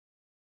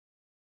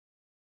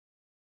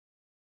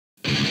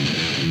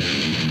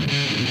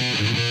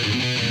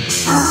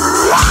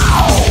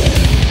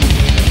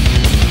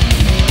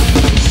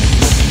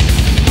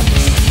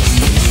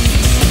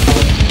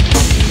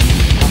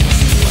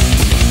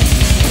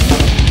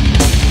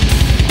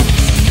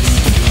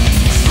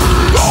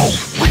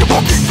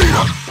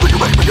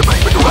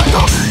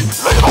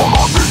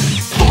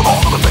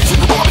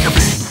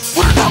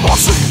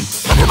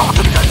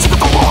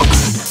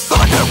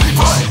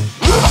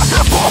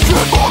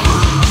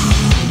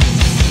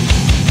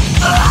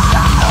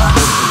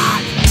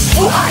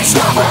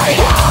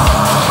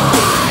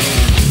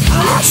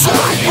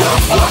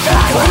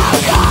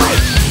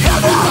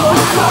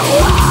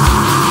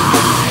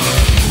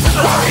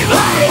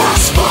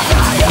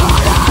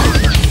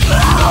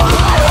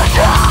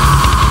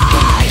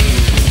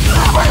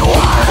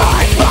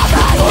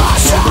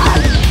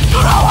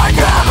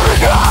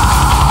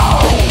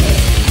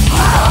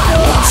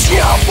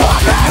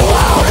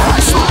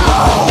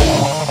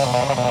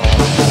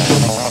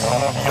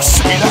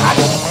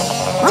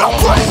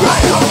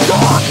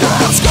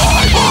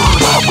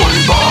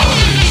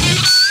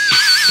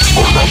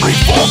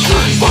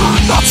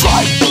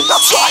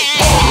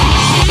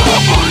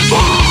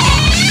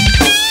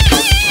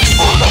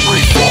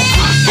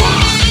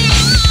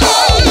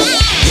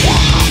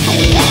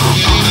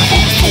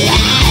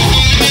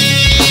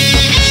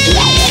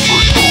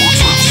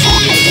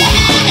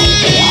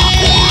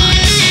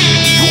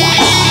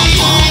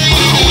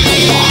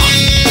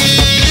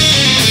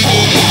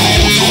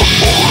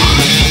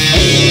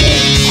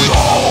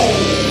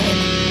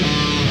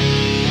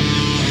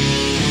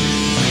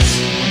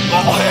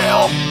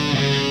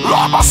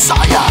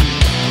Messiah,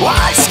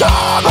 why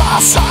star the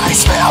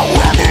sighs fell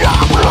when the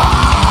uproar?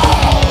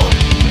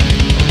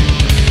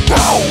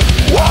 Now,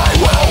 why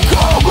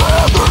welcome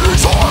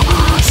these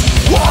armies?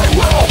 Why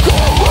will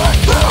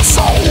correct their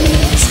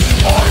souls?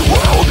 I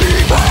will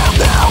demand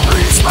their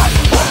respect.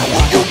 Where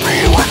will you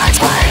be when I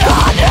spray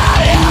on you?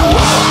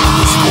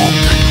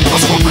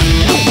 That's for me,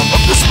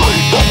 I'm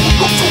displayed that will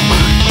come to me.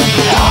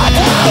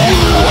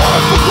 You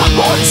are the good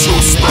lies you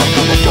spend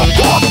in your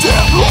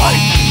goddamn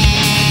life.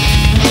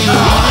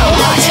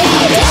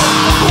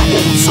 The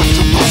wounds that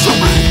you pressure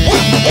me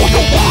with all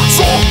your words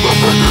of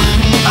agony.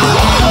 I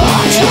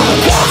watch you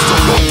watch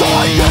till the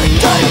dying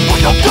day when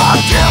your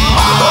goddamn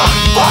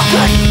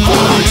motherfucking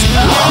voice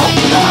loud.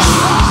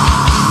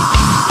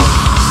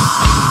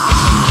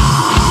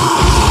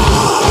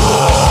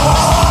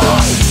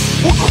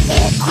 With the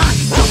monkey,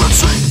 haven't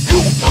seen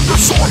you on the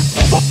side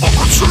of the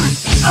fucking sea.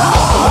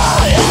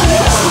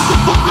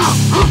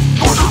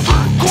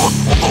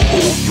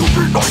 You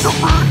denied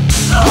me.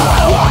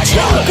 I want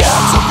you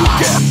down so you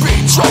can't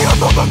betray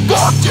another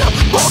goddamn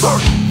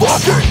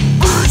motherfucking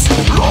beast.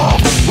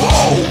 Love,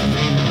 oh.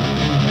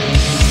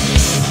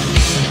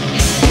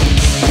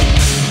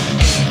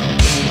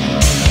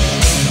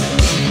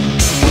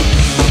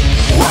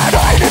 When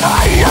I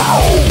deny you,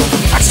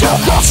 I still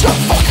cost your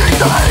fucking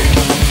name.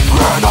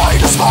 When I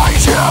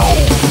despise you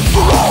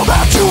for all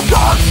that you've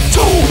done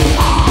to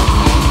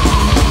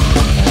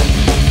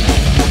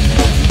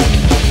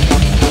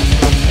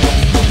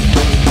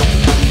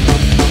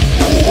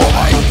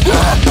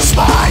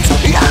despise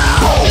you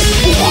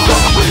for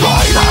every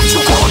lie that you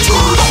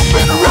conjured up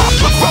in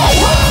rapid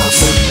prowess.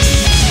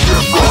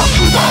 Give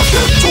after that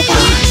into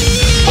me,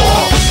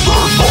 fuck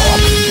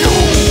you.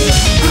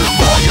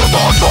 Relying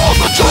on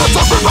another chance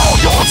to bring all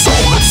your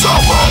soul and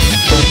salad.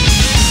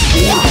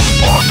 For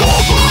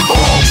another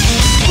love,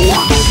 for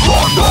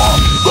another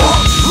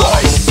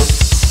life.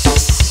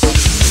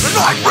 And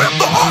I ripped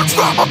the hearts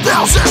from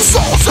 1,000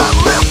 souls that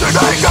lived in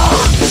anger.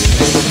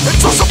 And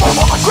toss them all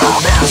on the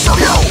ground and show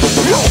you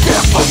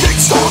can't fucking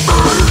stop me.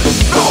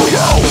 No,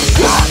 you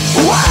can't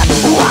why?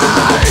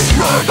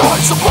 And I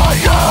supply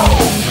you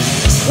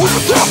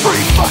with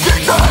every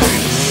fucking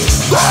name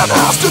that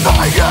has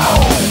denied you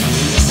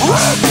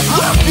and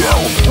left you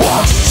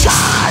one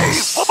shame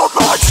for the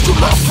nights you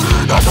left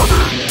in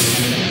agony.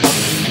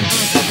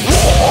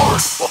 War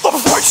of the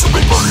fights to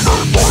be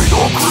burning by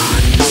the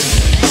greed.